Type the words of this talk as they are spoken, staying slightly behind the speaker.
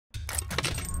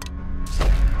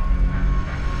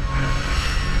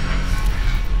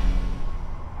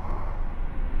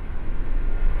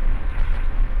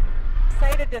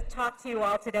excited to talk to you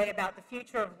all today about the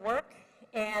future of work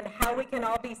and how we can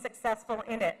all be successful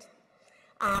in it.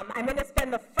 I'm going to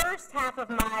spend the first half of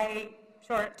my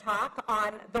short talk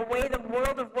on the way the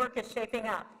world of work is shaping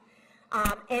up.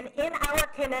 And in our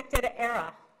connected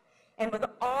era, and with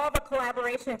all the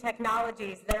collaboration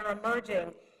technologies that are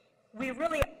emerging, we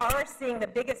really are seeing the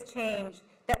biggest change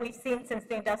that we've seen since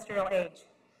the industrial age.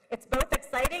 It's both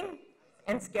exciting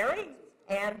and scary,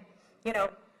 and, you know,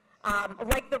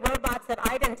 like the robots that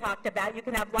Aiden talked about, you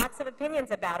can have lots of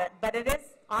opinions about it, but it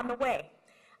is on the way.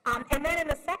 And then in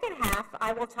the second half,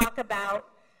 I will talk about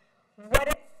what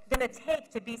it's going to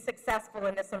take to be successful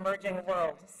in this emerging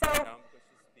world. So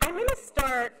I'm going to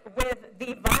start with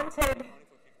the vaunted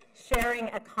sharing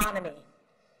economy.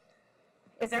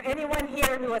 Is there anyone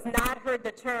here who has not heard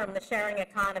the term, the sharing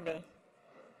economy?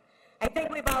 I think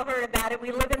we've all heard about it.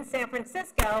 We live in San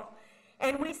Francisco,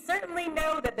 and we certainly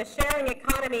know that the sharing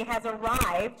economy has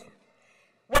arrived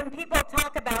when people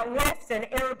talk about Lyft and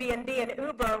Airbnb and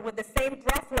Uber with the same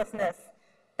breathlessness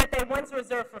that they once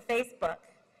reserved for Facebook.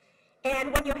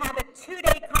 And when you have a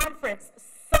 2-day conference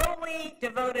solely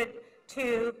devoted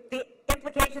to the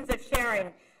implications of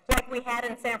sharing, like we had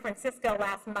in San Francisco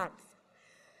last month.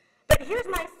 But here's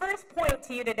my first point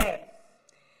to you today.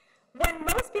 When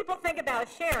most people think about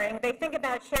sharing, they think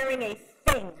about sharing a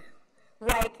thing,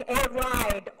 like a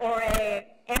ride or an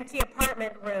empty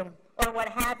apartment room or what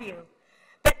have you.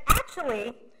 But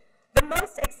actually, the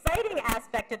most exciting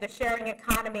aspect of the sharing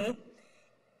economy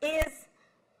is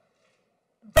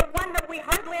the one that we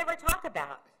hardly ever talk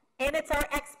about. And it's our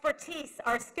expertise,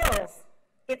 our skills.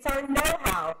 It's our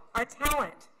know-how, our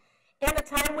talent, and the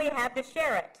time we have to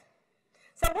share it.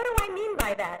 So what do I mean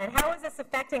by that, and how is this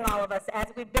affecting all of us as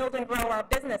we build and grow our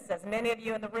businesses, many of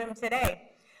you in the room today?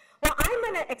 Well, I'm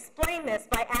going to explain this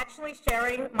by actually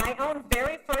sharing my own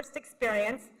very first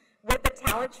experience with the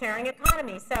talent sharing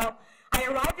economy. So I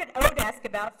arrived at oDesk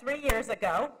about 3 years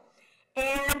ago,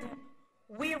 and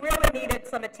we really needed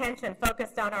some attention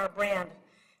focused on our brand.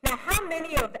 Now, how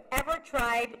many have ever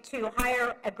tried to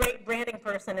hire a great branding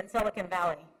person in Silicon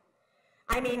Valley?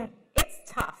 I mean, it's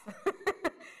tough.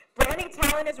 Branding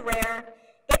talent is rare,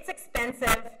 it's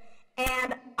expensive,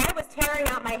 and I was tearing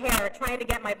out my hair trying to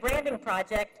get my branding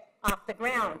project off the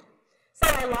ground. So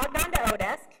I logged on to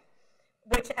oDesk,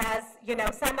 which, as you know,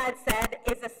 some had said,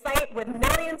 is a site with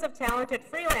millions of talented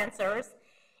freelancers,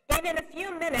 and in a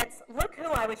few minutes, look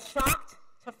who I was shocked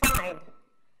to find.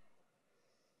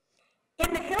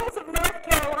 In the hills of North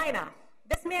Carolina,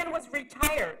 this man was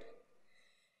retired,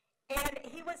 and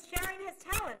he was sharing his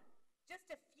talent just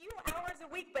a few hours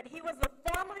a week, but he was the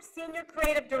former senior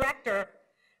creative director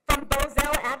from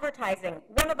Bozell Advertising,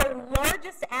 one of the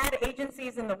largest ad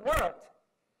agencies in the world.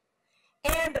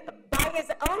 And by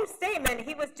his own statement,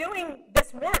 he was doing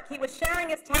this work. He was sharing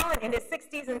his talent in his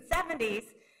 60s and 70s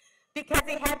because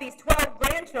he had these 12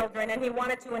 grandchildren and he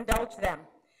wanted to indulge them.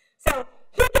 So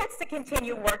he gets to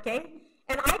continue working,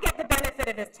 and I get the benefit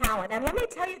of his talent. And let me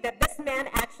tell you that this man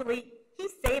actually, he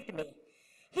saved me.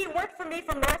 He worked for me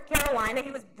from North Carolina. He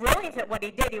was brilliant at what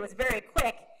he did. He was very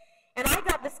quick. And I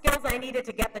got the skills I needed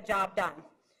to get the job done.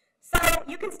 So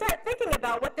you can start thinking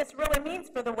about what this really means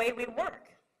for the way we work.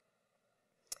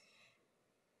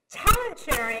 Talent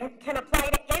sharing can apply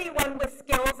to anyone with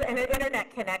skills and an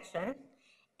internet connection.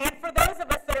 And for those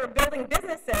of us that are building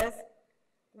businesses,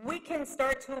 we can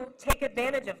start to take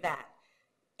advantage of that.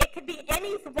 It could be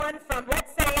anyone from,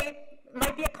 let's say,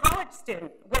 might be a college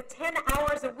student with 10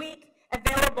 hours a week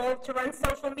available to run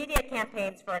social media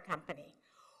campaigns for a company.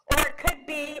 Or it could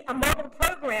be a mobile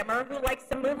programmer who likes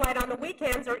to moonlight on the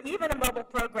weekends, or even a mobile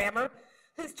programmer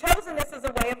who's chosen this as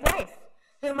a way of life,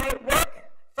 who might work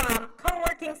from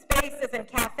co-working spaces and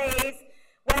cafes,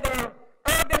 whether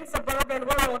urban, suburban,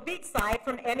 rural, or beachside,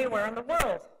 from anywhere in the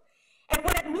world. And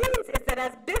what it means is that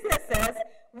as businesses,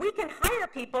 we can hire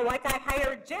people like I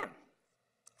hired Jim.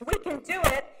 We can do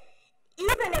it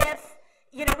even if,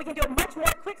 you know, we can do it much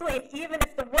more quickly, and even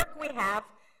if the work we have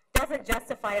doesn't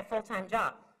justify a full-time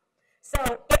job. So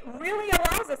it really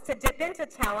allows us to dip into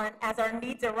talent as our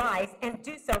needs arise and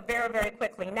do so very, very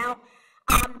quickly. Now,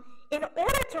 in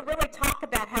order to really talk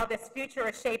about how this future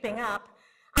is shaping up,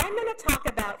 I'm going to talk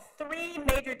about 3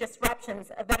 major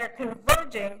disruptions that are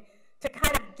converging to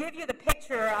kind of give you the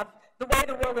picture of the way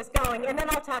the world is going, and then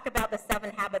I'll talk about the 7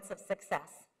 habits of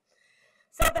success.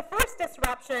 So the first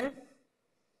disruption,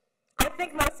 I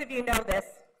think most of you know this,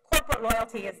 corporate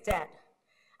loyalty is dead.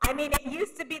 I mean, it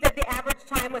used to be that the average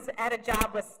time was at a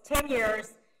job was 10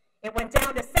 years. It went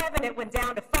down to 7, it went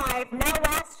down to 5. Now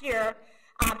last year,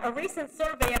 a recent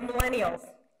survey of millennials,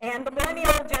 and the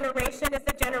millennial generation is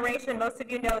the generation, most of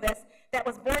you know this, that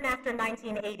was born after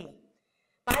 1980.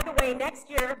 By the way, next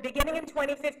year, beginning in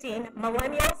 2015,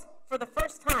 millennials, for the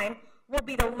first time, will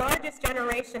be the largest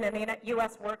generation in the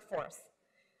U.S. workforce.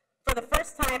 For the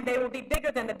first time, they will be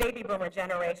bigger than the baby boomer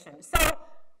generation. So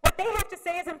what they have to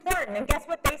say is important, and guess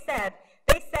what they said?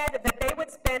 They said that they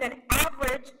would spend an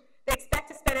average, they expect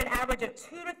to spend an average of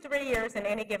 2 to 3 years in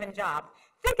any given job.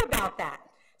 Think about that.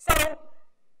 So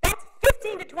that's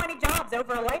 15 to 20 jobs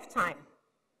over a lifetime.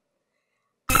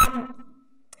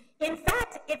 In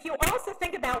fact, if you also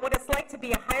think about what it's like to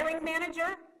be a hiring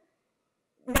manager,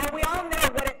 now we all know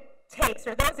what it takes,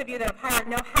 or those of you that have hired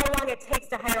know how long it takes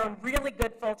to hire a really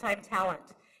good full-time talent.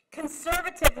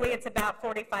 Conservatively, it's about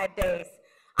 45 days.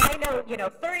 I know,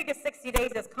 30 to 60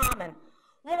 days is common.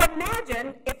 Well,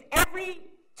 imagine if every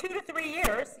 2 to 3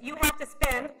 years you have to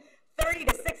spend 30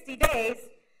 to 60 days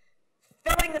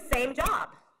filling the same job.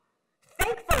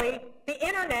 Thankfully, the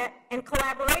internet and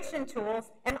collaboration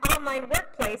tools and online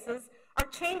workplaces are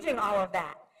changing all of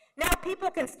that. Now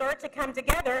people can start to come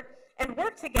together and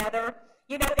work together,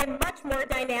 in much more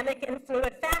dynamic and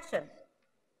fluid fashion.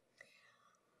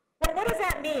 Well, what does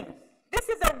that mean? This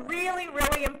is a really,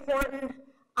 really important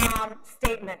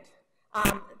statement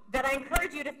that I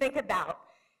encourage you to think about,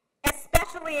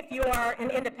 especially if you are an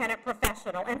independent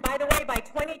professional. And by the way, by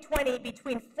 2020,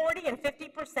 between 40 and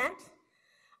 50%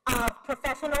 of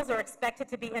professionals are expected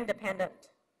to be independent.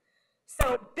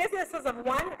 So businesses of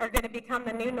one are going to become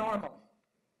the new normal.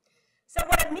 So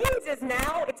what it means is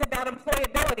now it's about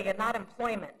employability and not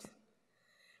employment.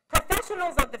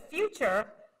 Professionals of the future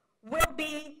will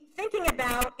be thinking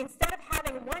about, instead of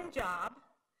having one job,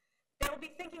 they'll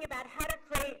be thinking about how to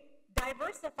create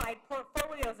diversified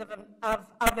portfolios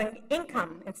of an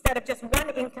income instead of just one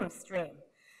income stream.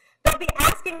 They'll be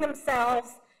asking themselves,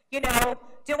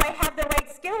 do I have the right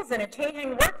skills in a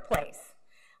changing workplace?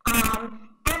 Am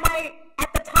I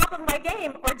at the top of my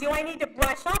game, or do I need to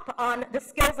brush up on the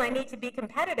skills I need to be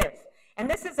competitive? And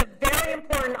this is a very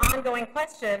important ongoing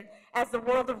question as the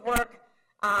world of work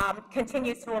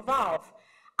continues to evolve.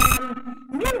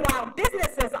 Meanwhile,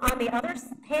 businesses, on the other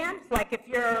hand, like if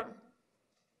you're,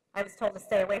 I was told to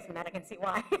stay away from that, I can see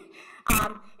why.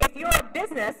 If you're a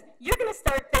business, you're going to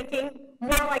start thinking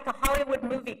more like a Hollywood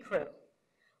movie crew.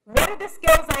 What are the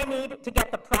skills I need to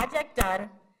get the project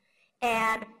done,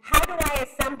 and how do I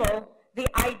assemble the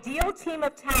ideal team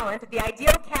of talent, the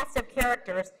ideal cast of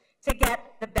characters to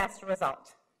get the best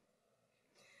result?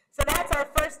 So that's our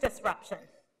first disruption.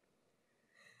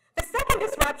 The second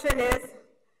disruption is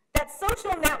that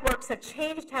social networks have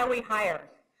changed how we hire.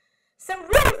 So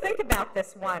really think about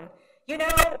this one.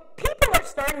 People are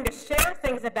starting to share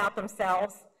things about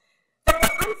themselves that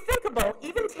were unthinkable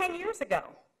even 10 years ago.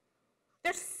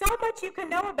 There's so much you can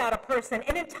know about a person.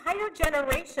 An entire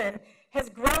generation has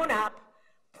grown up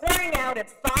pouring out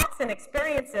its thoughts and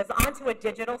experiences onto a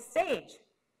digital stage.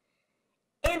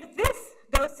 And this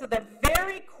goes to the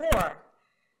very core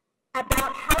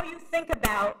about how you think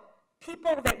about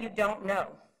people that you don't know.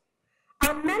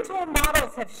 Our mental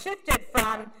models have shifted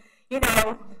from,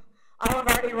 all of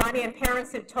our Iranian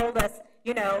parents who told us,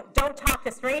 don't talk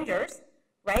to strangers,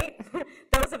 right?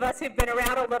 Those of us who've been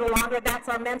around a little longer, that's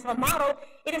our mental model.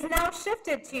 It has now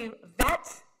shifted to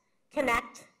vet,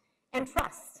 connect, and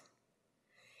trust.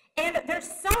 And there's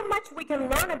so much we can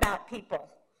learn about people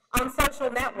on social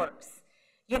networks.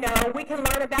 We can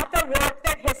learn about their work,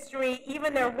 their history,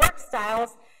 even their work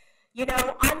styles,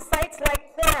 on sites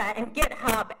like Quora and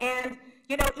GitHub and,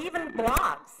 even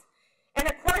blogs. And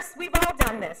of course, we've all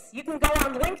done this. You can go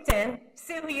on LinkedIn,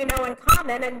 see who you know in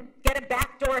common, and get a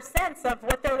backdoor sense of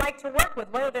what they're like to work with,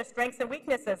 what are their strengths and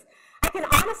weaknesses. I can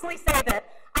honestly say that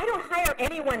I don't hire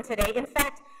anyone today. In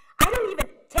fact, I don't even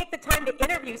take the time to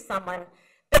interview someone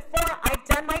before I've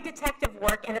done my detective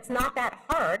work, and it's not that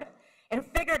hard, and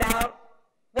figured out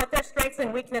what their strengths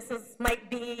and weaknesses might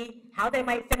be, how they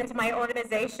might fit into my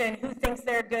organization, who thinks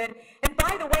they're good. And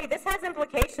by the way, this has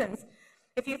implications,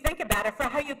 if you think about it, for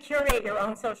how you curate your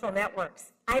own social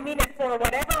networks. I mean, if for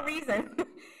whatever reason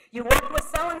you worked with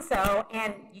so-and-so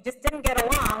and you just didn't get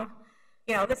along,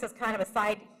 this is kind of a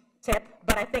side tip,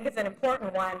 but I think it's an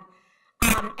important one,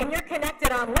 and you're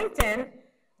connected on LinkedIn,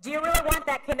 do you really want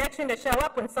that connection to show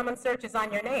up when someone searches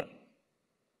on your name?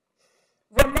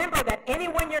 Remember that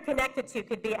anyone you're connected to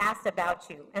could be asked about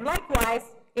you. And likewise,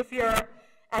 if you're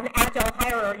an agile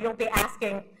hirer, you'll be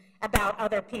asking about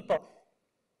other people.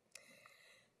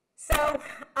 So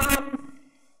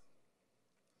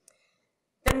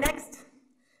the next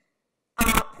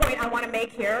point I want to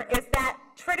make here is that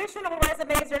traditional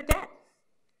resumes are dead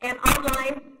and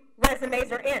online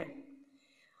resumes are in.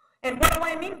 And what do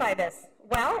I mean by this?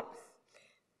 Well,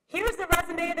 here's the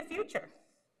resume of the future.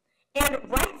 And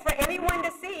right for anyone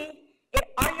to see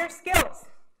are your skills.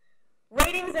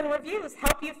 Ratings and reviews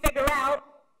help you figure out,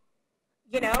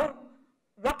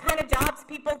 what kind of jobs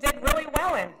people did really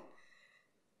well in.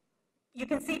 You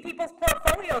can see people's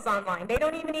portfolios online. They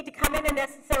don't even need to come in and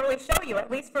necessarily show you, at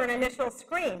least for an initial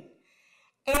screen.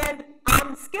 And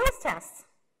skills tests.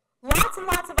 Lots and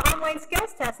lots of online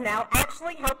skills tests now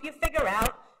actually help you figure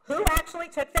out who actually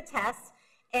took the test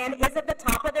and is at the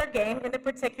top of their game in the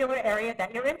particular area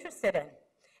that you're interested in.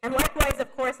 And likewise,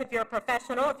 of course, if you're a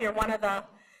professional, if you're one of the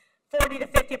 40 to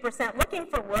 50% looking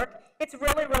for work, it's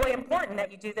really, really important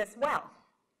that you do this well.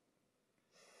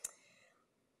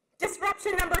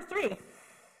 Disruption number 3.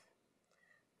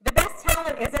 The best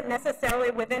talent isn't necessarily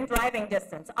within driving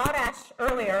distance. Adash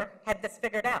earlier had this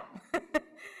figured out.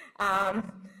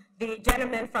 The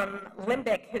gentleman from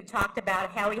Limbic who talked about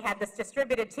how he had this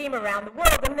distributed team around the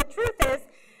world, and the truth is,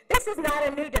 this is not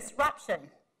a new disruption.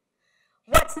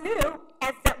 What's new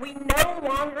is that we no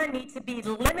longer need to be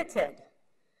limited.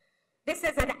 This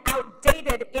is an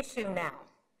outdated issue now.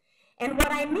 And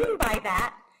what I mean by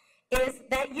that is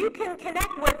that you can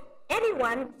connect with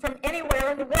anyone from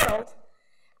anywhere in the world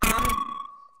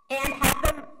and have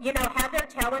them, have their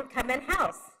talent come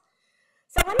in-house.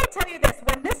 So let me tell you this,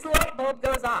 when this light bulb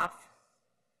goes off,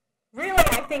 really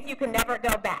I think you can never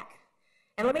go back.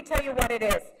 And let me tell you what it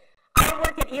is. I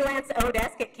work at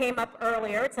Elance-oDesk. It came up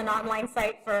earlier. It's an online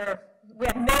site we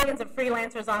have millions of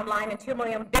freelancers online and 2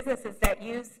 million businesses that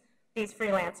use these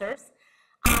freelancers.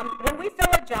 When we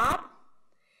fill a job,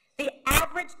 the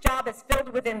average job is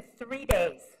filled within 3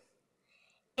 days.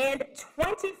 And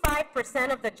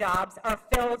 25% of the jobs are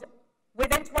filled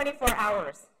within 24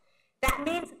 hours. That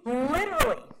means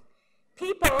literally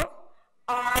people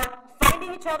are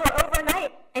finding each other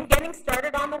overnight and getting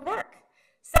started on the work.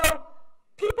 So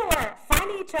people are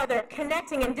finding each other,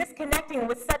 connecting and disconnecting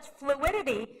with such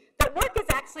fluidity that work is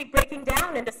actually breaking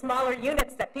down into smaller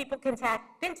units that people can tap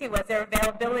into as their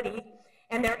availability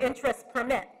and their interests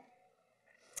permit.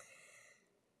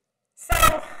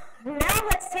 So now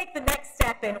let's take the next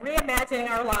step in reimagining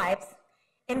our lives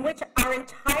in which our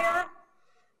entire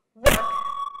work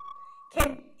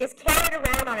is carried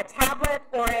around on a tablet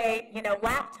or a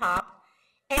laptop,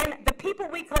 and the people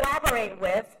we collaborate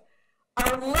with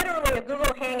are literally a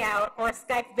Google Hangout or a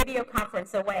Skype video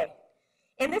conference away.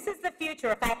 And this is the future.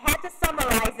 If I had to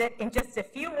summarize it in just a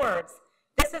few words,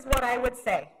 this is what I would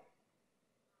say.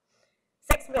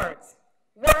 6 words.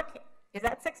 Work, is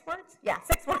that 6 words? Yeah,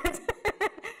 6 words.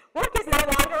 Work is no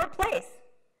longer a place.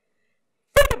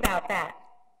 Think about that.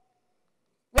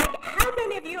 Like, how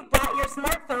many of you have brought your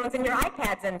smartphones and your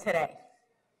iPads in today?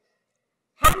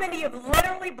 How many of you have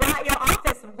literally brought your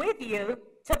office with you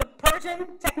to the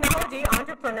Persian Technology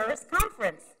Entrepreneurs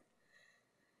Conference?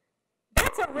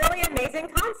 That's a really amazing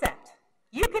concept.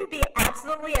 You can be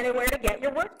absolutely anywhere to get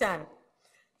your work done.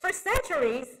 For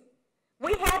centuries,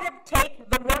 we had to take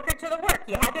the worker to the work.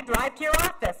 You had to drive to your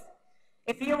office.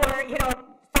 If you were, a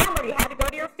farmer, you had to go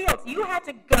to your fields. You had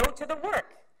to go to the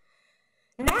work.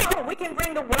 Now we can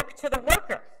bring the work to the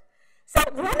worker. So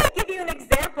let me give you an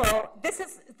example. This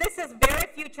is very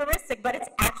futuristic, but it's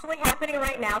actually happening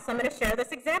right now, so I'm going to share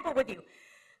this example with you.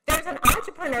 There's an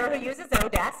entrepreneur who uses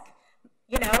oDesk,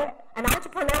 an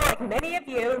entrepreneur like many of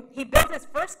you. He built his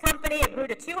first company. It grew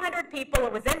to 200 people.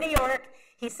 It was in New York.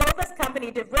 He sold this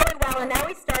company, did really well, and now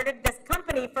he started this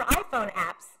company for iPhone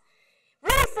apps.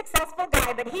 Really successful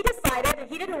guy, but he decided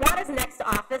he didn't want his next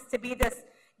office to be this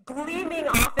gleaming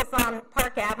office on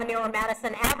Park Avenue or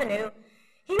Madison Avenue.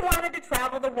 He wanted to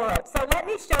travel the world. So let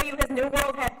me show you his new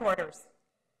world headquarters.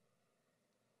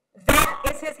 That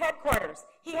is his headquarters.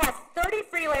 He has 30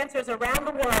 freelancers around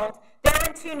the world. They're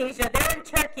in Tunisia, they're in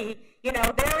Turkey,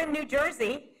 they're in New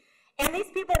Jersey. And these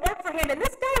people work for him. And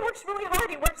this guy works really hard.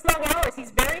 He works long hours.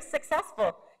 He's very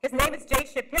successful. His name is Jay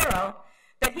Shapiro.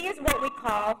 But he is what we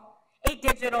call a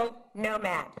digital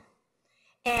nomad.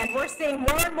 And we're seeing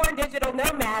more and more digital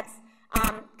nomads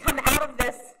come out of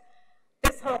this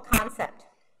whole concept.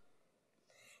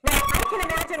 Now, I can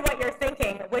imagine what you're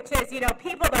thinking, which is,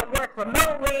 people that work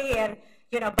remotely and,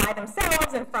 by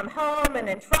themselves and from home and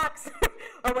in trucks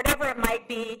or whatever it might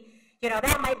be,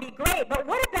 that might be great. But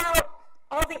what about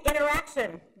all the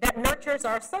interaction that nurtures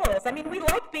our souls? I mean, we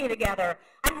like being together.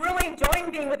 I'm really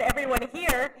enjoying being with everyone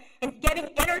here and getting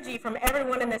energy from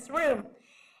everyone in this room.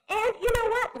 And you know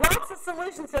what? Lots of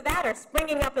solutions to that are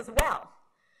springing up as well.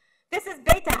 This is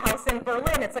Beta House in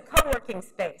Berlin. It's a co-working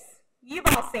space. You've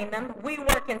all seen them. We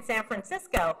work in San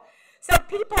Francisco. So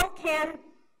people can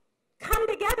come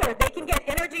together. They can get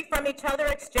energy from each other,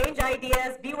 exchange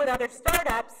ideas, be with other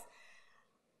startups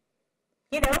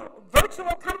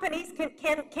Virtual companies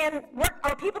can work,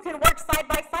 or people can work side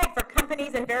by side for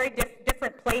companies in very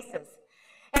different places.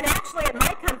 And actually at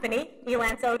my company,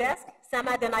 Elance-oDesk,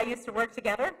 Samad and I used to work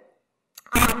together.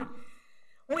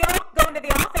 We all go into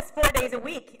the office 4 days a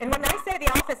week. And when I say the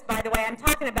office, by the way, I'm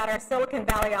talking about our Silicon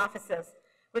Valley offices.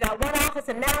 We've got one office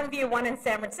in Mountain View, one in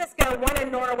San Francisco, one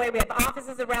in Norway. We have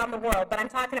offices around the world, but I'm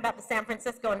talking about the San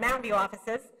Francisco and Mountain View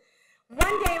offices.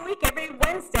 1 day a week, every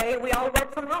Wednesday, we all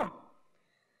work from home.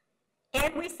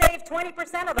 And we save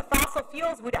 20% of the fossil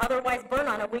fuels we'd otherwise burn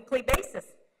on a weekly basis.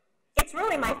 It's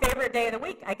really my favorite day of the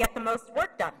week. I get the most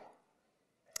work done.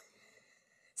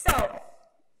 So,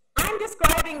 I'm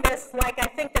describing this like I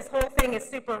think this whole thing is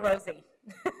super rosy.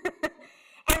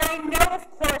 And I know, of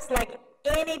course, like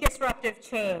any disruptive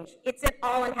change, it's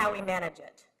all in how we manage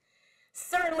it.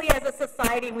 Certainly as a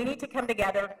society, we need to come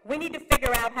together. We need to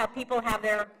figure out how people have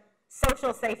their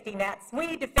social safety nets. We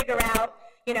need to figure out,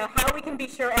 how we can be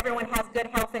sure everyone has good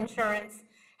health insurance,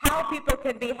 how people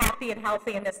can be happy and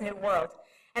healthy in this new world.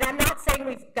 And I'm not saying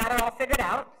we've got it all figured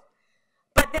out,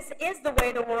 but this is the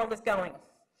way the world is going.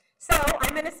 So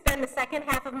I'm going to spend the second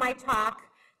half of my talk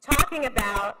talking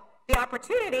about the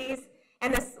opportunities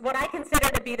and what I consider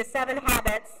to be the 7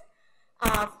 habits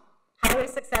of highly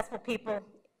successful people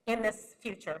in this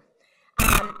future.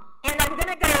 And I'm going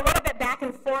to go a little bit back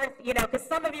and forth, because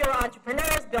some of you are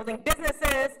entrepreneurs building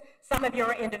businesses, some of you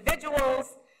are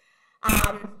individuals,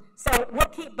 so we'll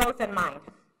keep both in mind.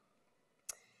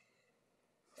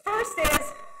 First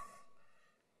is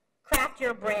craft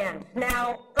your brand.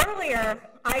 Now, earlier,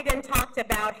 Aiden talked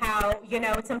about how,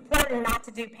 it's important not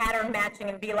to do pattern matching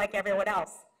and be like everyone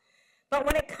else. But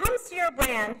when it comes to your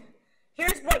brand,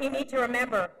 here's what you need to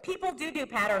remember. People do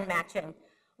pattern matching.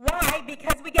 Why?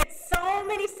 Because we get so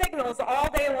many signals all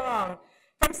day long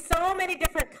from so many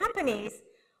different companies.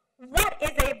 What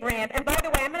is a brand? And by the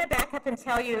way, I'm going to back up and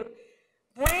tell you,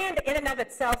 brand in and of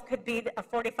itself could be a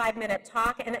 45-minute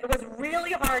talk, and it was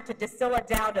really hard to distill it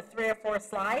down to 3 or 4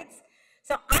 slides.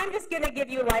 So I'm just going to give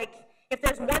you, if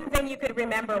there's one thing you could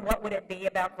remember, what would it be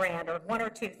about brand, or 1 or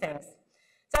 2 things?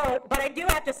 But I do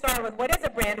have to start with, what is a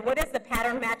brand? What is the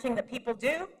pattern matching that people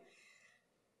do?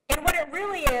 And what it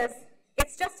really is,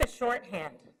 it's just a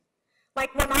shorthand.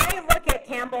 Like when I look at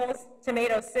Campbell's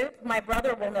tomato soup, my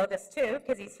brother will know this too,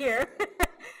 because he's here.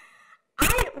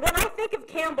 When I think of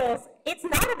Campbell's, it's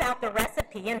not about the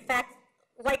recipe. In fact,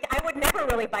 I would never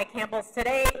really buy Campbell's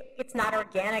today. It's not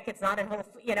organic, it's not in whole,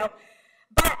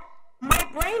 But my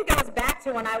brain goes back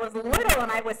to when I was little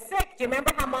and I was sick. Do you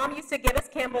remember how Mom used to give us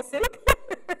Campbell's soup?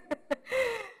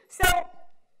 So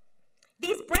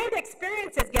these brand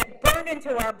experiences get burned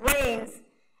into our brains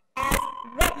as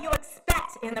what you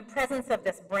expect in the presence of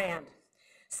this brand.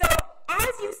 So as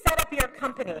you set up your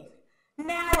company,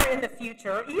 now or in the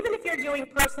future, even if you're doing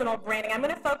personal branding, I'm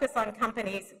going to focus on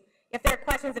companies. If there are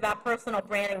questions about personal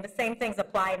branding, the same things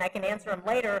apply, and I can answer them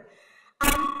later.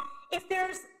 If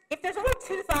there's only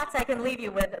 2 thoughts I can leave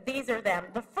you with, these are them.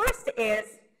 The first is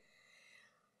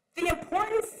the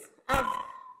importance of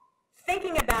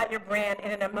thinking about your brand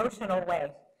in an emotional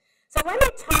way. So let me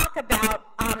talk about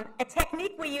a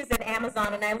technique we use at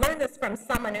Amazon, and I learned this from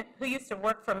someone who used to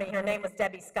work for me. Her name was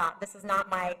Debbie Scott. This is not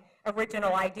my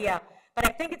original idea, but I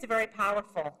think it's very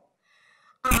powerful.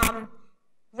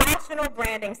 Rational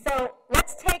branding. So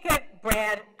let's take a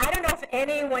brand. I don't know if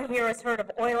anyone here has heard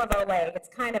of Oil of Olay. It's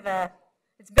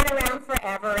it's been around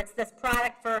forever. It's this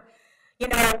product for,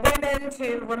 women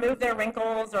to remove their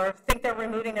wrinkles or think they're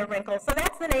removing their wrinkles. So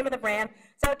that's the name of the brand.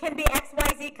 So it can be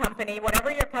XYZ company,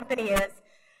 whatever your company is.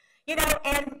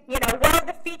 What are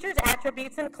the features,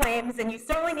 attributes, and claims? And you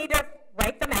certainly need to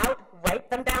write them out, write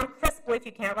them down crisply. If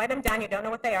you can't write them down, you don't know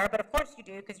what they are, but of course you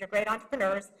do because you're great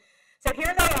entrepreneurs. So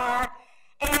here they are.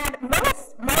 And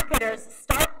most marketers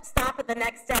stop at the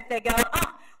next step. They go,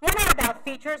 we're not about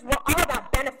features, we're all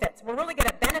about benefits. We're really good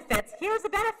at benefits. Here's the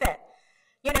benefit.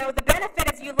 The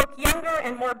benefit is you look younger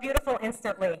and more beautiful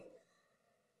instantly.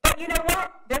 But you know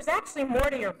what? There's actually more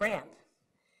to your brand.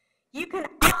 You can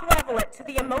up-level it to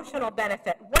the emotional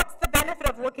benefit. What's the benefit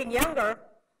of looking younger?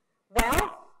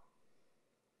 Well,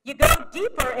 you go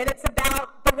deeper, and it's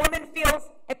about the woman feels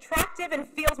attractive and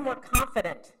feels more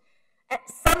confident.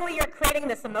 Suddenly you're creating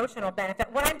this emotional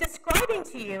benefit. What I'm describing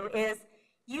to you is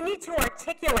you need to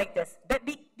articulate this, but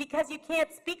because you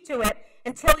can't speak to it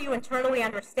until you internally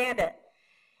understand it.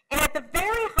 And at the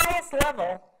very highest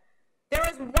level, there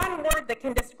is one word that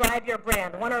can describe your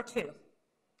brand, 1 or 2.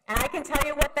 And I can tell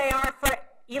you what they are for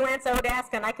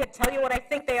Elance-oDesk, and I could tell you what I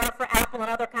think they are for Apple and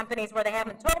other companies where they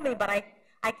haven't told me, but I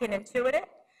can intuit it.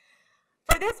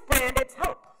 For this brand, it's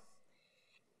hope.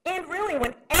 And really,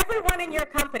 when everyone everyone in your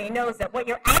company knows that what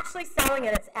you're actually selling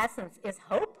at its essence is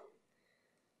hope,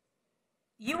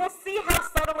 you will see how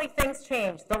subtly things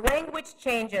change. The language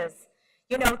changes.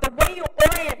 You know, the way you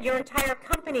orient your entire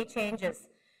company changes.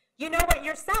 You know what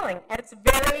you're selling at its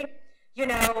very,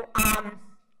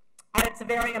 at its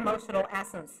very emotional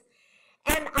essence.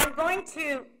 And I'm going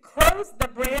to close the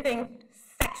branding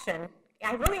section.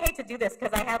 I really hate to do this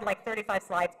because I had like 35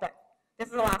 slides, but this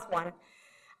is the last one.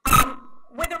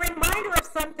 With a reminder of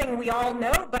something we all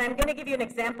know, but I'm going to give you an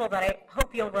example that I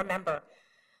hope you'll remember.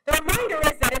 The reminder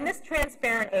is that in this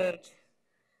transparent age,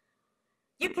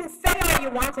 you can say all you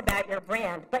want about your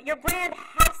brand, but your brand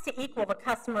has to equal the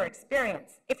customer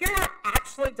experience. If you're not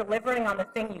actually delivering on the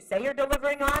thing you say you're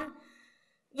delivering on,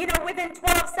 you know, within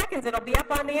 12 seconds it'll be up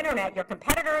on the internet. Your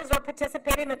competitors are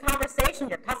participating in the conversation,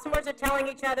 your customers are telling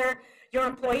each other, your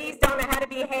employees don't know how to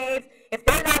behave. If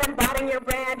they're not embodying your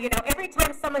brand, you know, every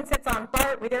time someone sits on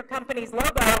BART with your company's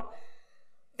logo,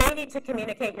 they need to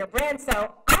communicate your brand.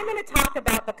 So I'm going to talk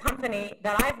about the company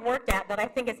that I've worked at that I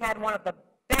think has had one of the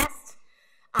best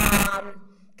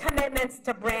commitments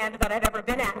to brand that I've ever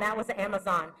been at, and that was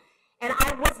Amazon. And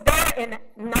I was there in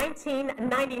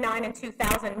 1999 and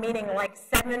 2000, meaning like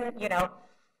 35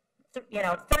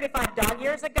 dog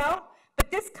years ago.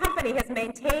 But this company has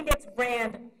maintained its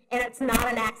brand, and it's not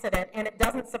an accident, and it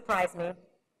doesn't surprise me.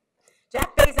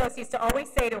 Jeff Bezos used to always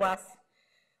say to us,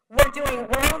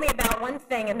 we're only about one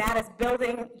thing, and that is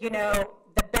building, you know,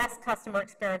 the best customer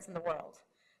experience in the world.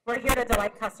 We're here to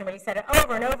delight customers. He said it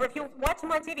over and over. If you watch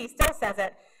him on TV, he still says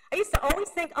it. I used to always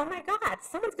think, oh my God,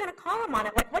 someone's going to call him on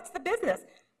it. Like, what's the business?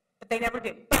 But they never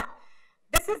do. But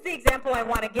this is the example I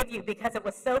want to give you because it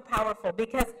was so powerful.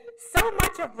 Because so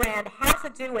much of brand has to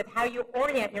do with how you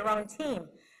orient your own team,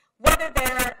 whether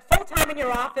they're full-time in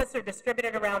your office or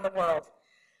distributed around the world.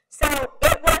 So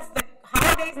it was the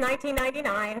holidays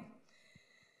 1999.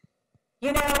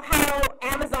 You know how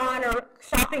Amazon or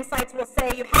shopping sites will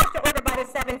say you have to order by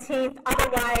the 17th,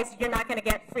 otherwise you're not going to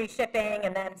get free shipping,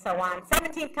 and then so on.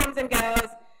 17th comes and goes.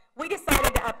 We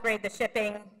decided to upgrade the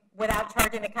shipping without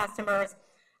charging the customers.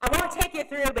 I won't take you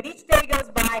through, but each day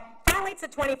goes by. Finally, it's the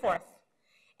 24th.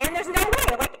 And there's no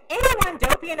way, like anyone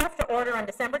dopey enough to order on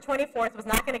December 24th was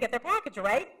not going to get their package,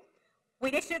 right?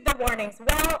 We issued the warnings.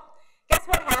 Well, guess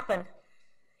what happened?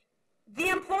 The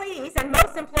employees, and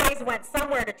most employees went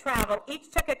somewhere to travel,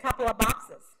 each took a couple of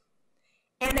boxes.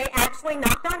 And they actually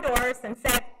knocked on doors and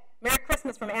said, Merry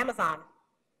Christmas from Amazon.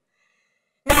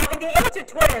 Now, in the age of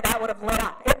Twitter, that would have lit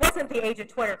up. It wasn't the age of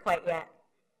Twitter quite yet.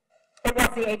 It was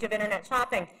the age of internet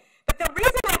shopping. But the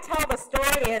reason I tell the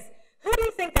story is, who do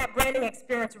you think that branding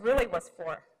experience really was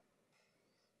for?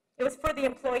 It was for the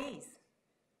employees.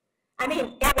 I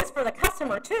mean, it was for the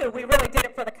customer, too. We really did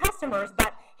it for the customers,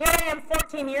 but here I am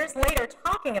 14 years later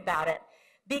talking about it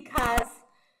because,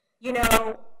 you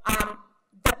know,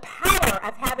 the power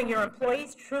of having your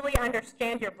employees truly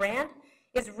understand your brand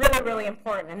is really, really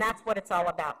important, and that's what it's all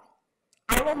about.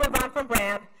 I will move on from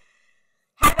brand.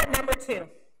 Habit number 2,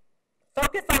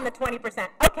 focus on the 20%.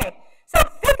 Okay, so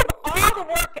think of all the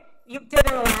work you did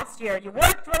in the last year. You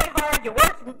worked really hard, you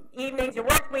worked evenings, you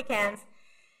worked weekends,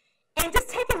 and just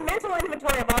take a mental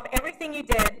inventory of everything you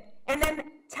did, and then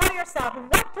tell yourself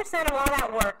what percent of all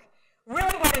that work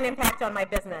really had an impact on my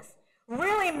business,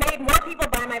 really made more people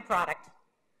buy my product.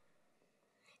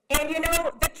 And you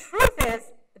know, the truth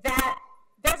is that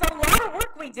there's a lot of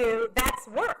work we do that's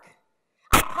work.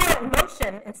 I call it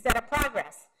motion instead of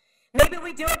progress. Maybe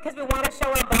we do it because we want to show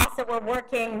our boss that we're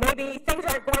working. Maybe things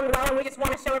aren't going well and we just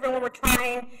want to show everyone we're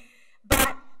trying.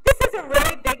 But this is a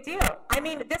really big deal. I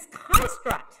mean, this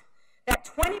construct that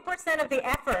 20% of the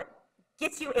effort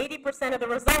gets you 80% of the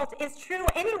result is true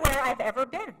anywhere I've ever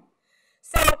been.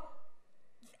 So,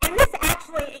 and this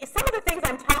actually, some of the things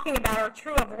I'm talking about are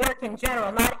true of work in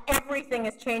general. Not everything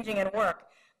is changing in work.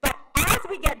 But as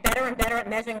we get better and better at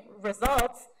measuring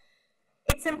results,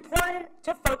 it's important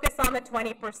to focus on the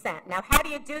 20%. Now, how do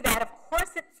you do that? Of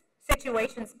course, it's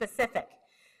situation specific.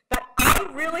 But I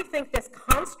really think this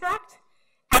construct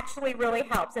actually really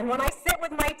helps. And when I sit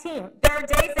with my team, there are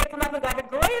days they come up and go, I have a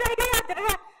great idea.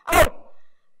 Da-da-da. Oh,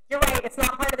 you're right, it's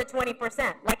not part of the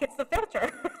 20%, like it's the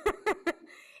filter.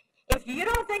 If you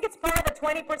don't think it's part of the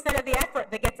 20% of the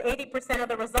effort that gets 80% of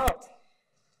the result,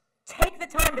 take the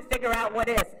time to figure out what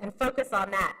is and focus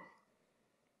on that.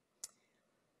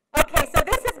 Okay, so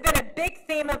this has been a big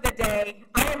theme of the day.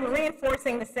 I am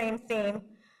reinforcing the same theme.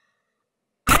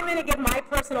 I'm going to give my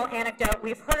personal anecdote.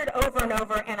 We've heard it over and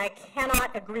over, and I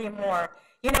cannot agree more.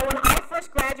 You know, when I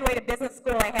first graduated business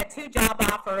school, I had 2 job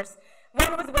offers.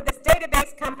 One was with this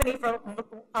database company for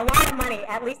a lot of money,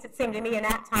 at least it seemed to me in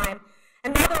that time.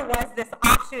 Another was this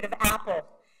offshoot of Apple.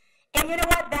 And you know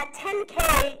what? That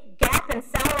 10K gap in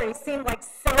salary seemed like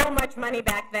so much money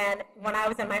back then when I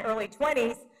was in my early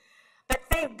 20s. But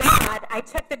thank God I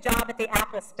took the job at the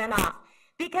Apple spinoff,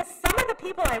 because some of the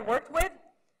people I worked with,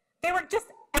 they were just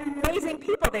amazing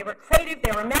people. They were creative,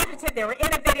 they were imaginative, they were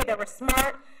innovative, they were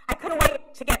smart. I couldn't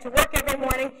wait to get to work every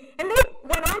morning. And they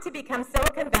went on to become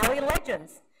Silicon Valley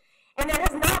legends. And there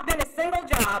has not been a single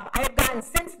job I have gotten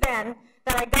since then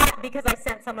that I got because I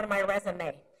sent someone my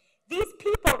resume. These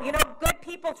people, you know, good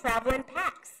people travel in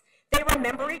packs. They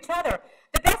remember each other.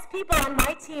 The best people on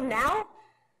my team now,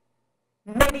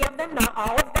 many of them, not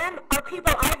all of them, are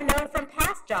people I've known from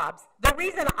past jobs. The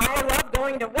reason I love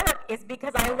going to work is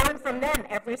because I learn from them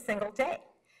every single day.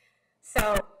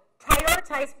 So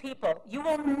prioritize people. You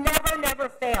will never, never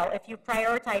fail if you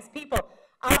prioritize people.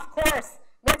 Of course,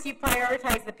 once you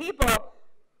prioritize the people,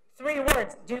 3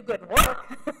 words, do good work.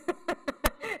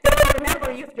 They will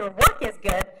remember you if your work is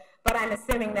good, but I'm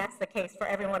assuming that's the case for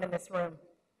everyone in this room.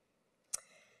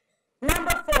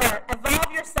 Number 4,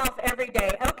 evolve yourself every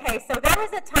day. Okay, so there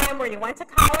was a time where you went to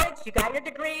college, you got your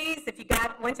degrees, if you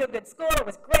went to a good school, it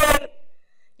was great.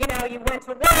 You know, you went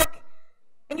to work,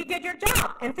 and you did your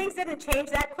job, and things didn't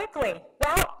change that quickly.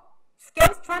 Well,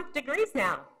 skills trump degrees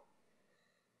now.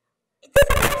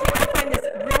 I find this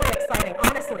really exciting,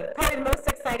 honestly, probably the most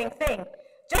exciting thing.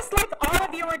 Just like all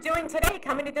of you are doing today,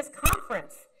 coming to this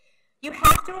conference. You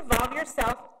have to evolve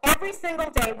yourself every single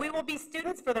day. We will be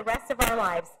students for the rest of our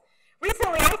lives.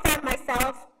 Recently, I found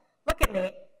myself, look at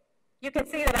me, you can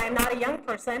see that I am not a young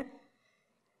person,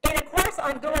 in a course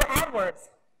on Google AdWords.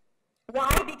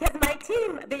 Why? Because my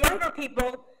team, the younger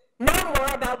people, know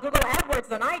more about Google AdWords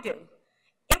than I do.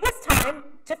 It was time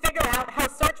to figure out how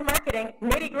search marketing,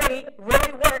 nitty-gritty,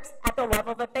 really works at the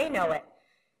level that they know it.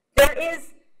 There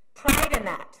is pride in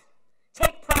that.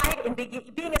 Take pride in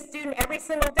being a student every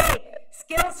single day.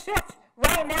 Skills shift.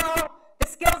 Right now, the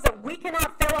skills that we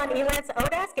cannot fill on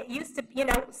Elance-oDesk, it used to, you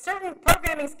know, certain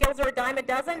programming skills are a dime a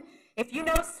dozen. If you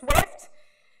know Swift,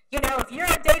 you know, if you're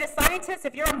a data scientist,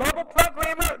 if you're a mobile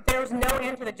programmer, there's no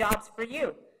end to the jobs for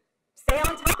you. Stay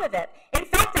on top of it. In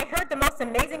fact, I heard the most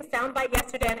amazing soundbite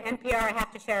yesterday on NPR. I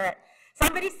have to share it.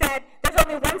 Somebody said, there's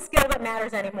only one skill that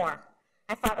matters anymore.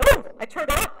 I thought, ooh, I turned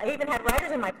it up. I even had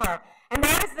riders in my car. And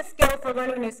that is the skill for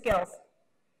learning new skills.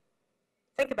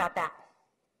 Think about that.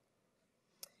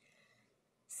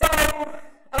 So,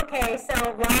 okay,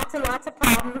 so lots and lots of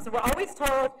problems. We're always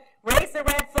told, raise the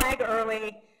red flag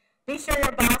early. Be sure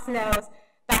your boss knows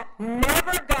that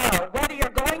never go, whether you're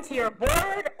going to your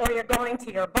board or you're going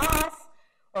to your boss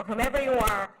or whomever you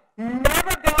are,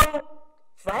 never go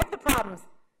flag the problems,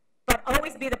 but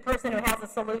always be the person who has a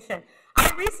solution.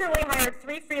 I recently hired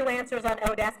 3 freelancers on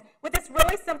oDesk with this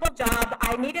really simple job.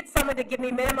 I needed someone to give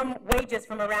me minimum wages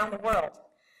from around the world.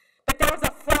 But there was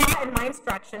a flaw in my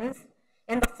instructions,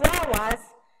 and the flaw was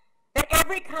that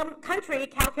every country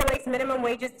calculates minimum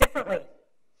wages differently.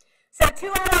 So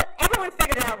everyone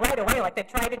figured it out right away, like they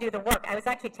tried to do the work. I was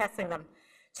actually testing them.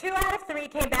 2 out of 3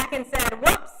 came back and said,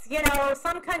 whoops, you know,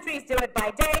 some countries do it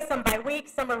by day, some by week,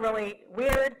 some are really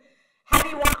weird.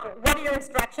 What are your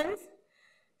instructions?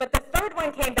 But the 3rd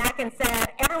one came back and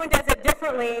said, everyone does it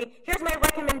differently. Here's my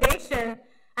recommendation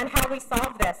on how we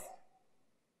solve this.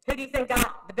 Who do you think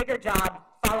got the bigger job,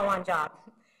 follow-on job?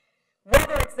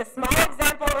 Whether it's the small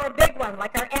example or a big one,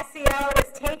 like our SEO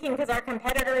is tanking because our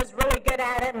competitor is really good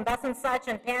at it and thus and such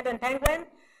and Panda and Penguin,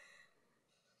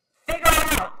 figure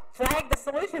it out. Flag the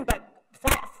solution, but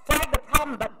flag the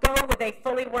problem, but go with a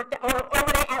fully worked out, or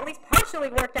with a at least partially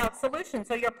worked out solution,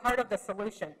 so you're part of the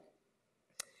solution.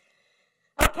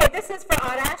 Okay, this is for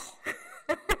Adash.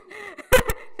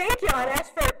 Thank you, Adash,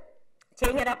 for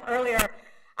teeing it up earlier.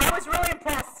 I was really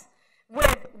impressed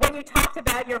with when you talked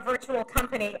about your virtual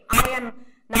company. I am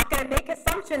not going to make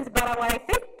assumptions, but what I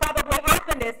think probably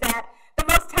happened is that the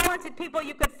most talented people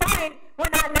you could find were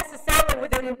not necessarily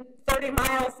within 30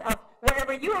 miles of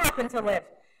wherever you happen to live.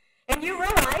 And you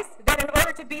realized that in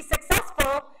order to be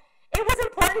successful, it was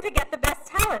important to get the best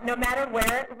talent, no matter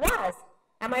where it was.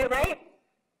 Am I right?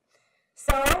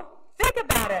 So think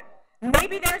about it.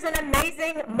 Maybe there's an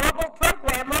amazing mobile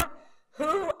programmer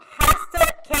who has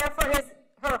to care for his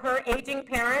or her aging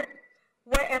parent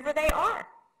wherever they are.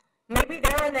 Maybe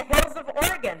they're in the hills of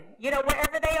Oregon, you know,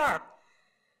 wherever they are.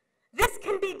 This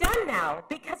can be done now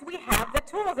because we have the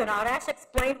tools, and Adash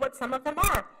explained what some of them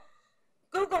are.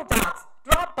 Google Docs,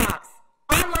 Dropbox,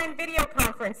 online video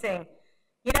conferencing.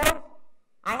 You know,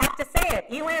 I have to say it,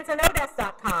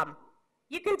 Elance-oDesk.com.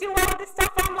 You can do all of this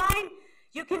stuff online.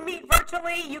 You can meet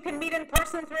virtually. You can meet in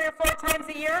person 3 or 4 times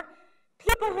a year.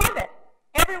 People love it.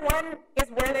 Everyone is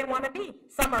where they want to be.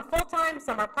 Some are full-time,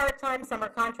 some are part-time, some are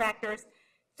contractors.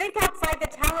 Think outside the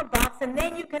talent box, and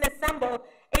then you can assemble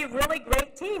a really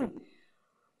great team.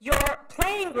 Your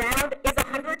playing ground is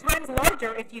 100 times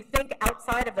larger if you think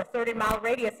outside of the 30-mile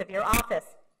radius of your office.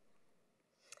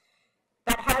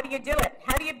 But how do you do it?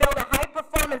 How do you build a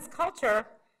high-performance culture,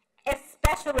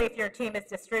 especially if your team is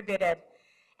distributed?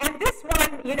 And this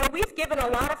one, we've given a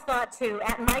lot of thought to.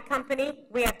 At my company,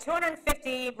 we have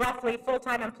 250 roughly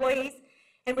full-time employees,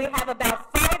 and we have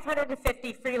about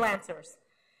 550 freelancers.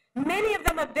 Many of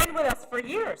them have been with us for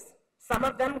years. Some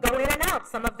of them go in and out.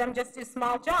 Some of them just do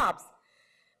small jobs.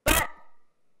 But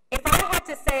if I had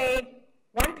to say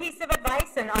one piece of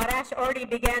advice, and Adarsh already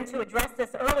began to address this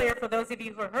earlier for those of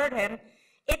you who heard him,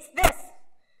 it's this.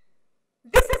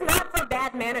 This is not for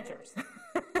bad managers.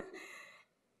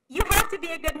 You have to be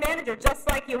a good manager, just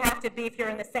like you have to be if you're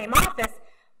in the same office,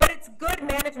 but it's good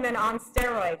management on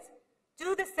steroids.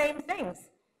 Do the same things.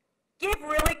 Give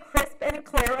really crisp and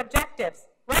clear objectives.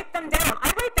 Write them down.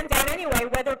 I write them down anyway,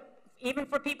 whether even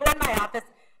for people in my office,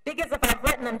 because if I've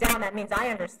written them down, that means I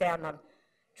understand them.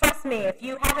 Trust me, if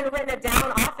you haven't written it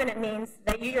down, often it means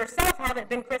that you yourself haven't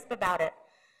been crisp about it.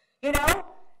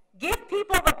 Give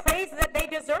people the praise that they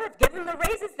deserve. Give them the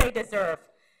raises they deserve.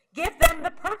 Give them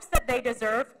the perks that they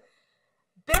deserve.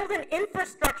 Build an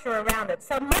infrastructure around it.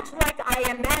 So much like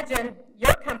I imagine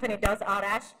your company does,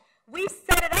 Adarsh, we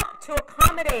set it up to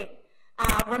accommodate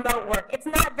remote work. It's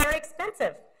not very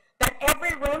expensive, but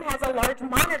every room has a large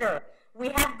monitor. We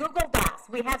have Google Docs.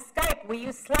 We have Skype. We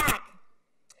use Slack.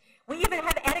 We even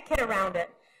have etiquette around it.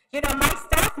 My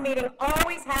staff meeting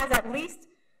always has at least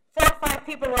 4 or 5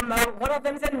 people remote. One of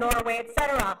them's in Norway,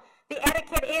 etc. The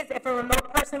etiquette is if a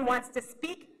remote person wants to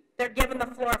speak, they're given the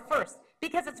floor first,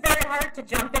 because it's very hard to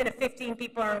jump in if 15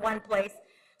 people are in one place.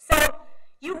 So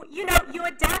you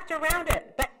adapt around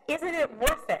it, but isn't it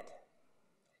worth it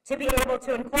to be able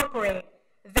to incorporate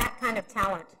that kind of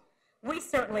talent? We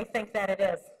certainly think that it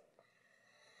is.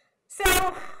 So,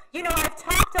 I've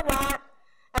talked a lot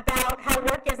about how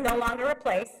work is no longer a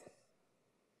place.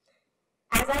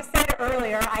 As I said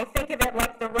earlier, I think of it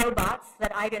like the robots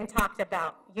that Aiden talked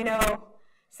about.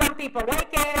 Some people like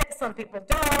it, some people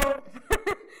don't.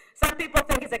 Some people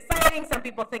think it's exciting, some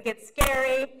people think it's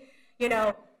scary.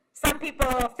 Some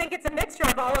people think it's a mixture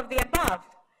of all of the above.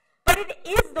 But it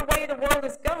is the way the world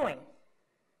is going.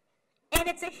 And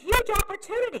it's a huge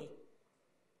opportunity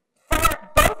for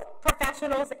both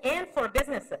professionals and for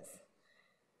businesses.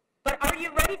 But are you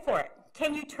ready for it?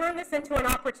 Can you turn this into an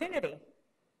opportunity?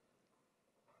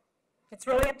 It's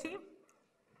really up to you.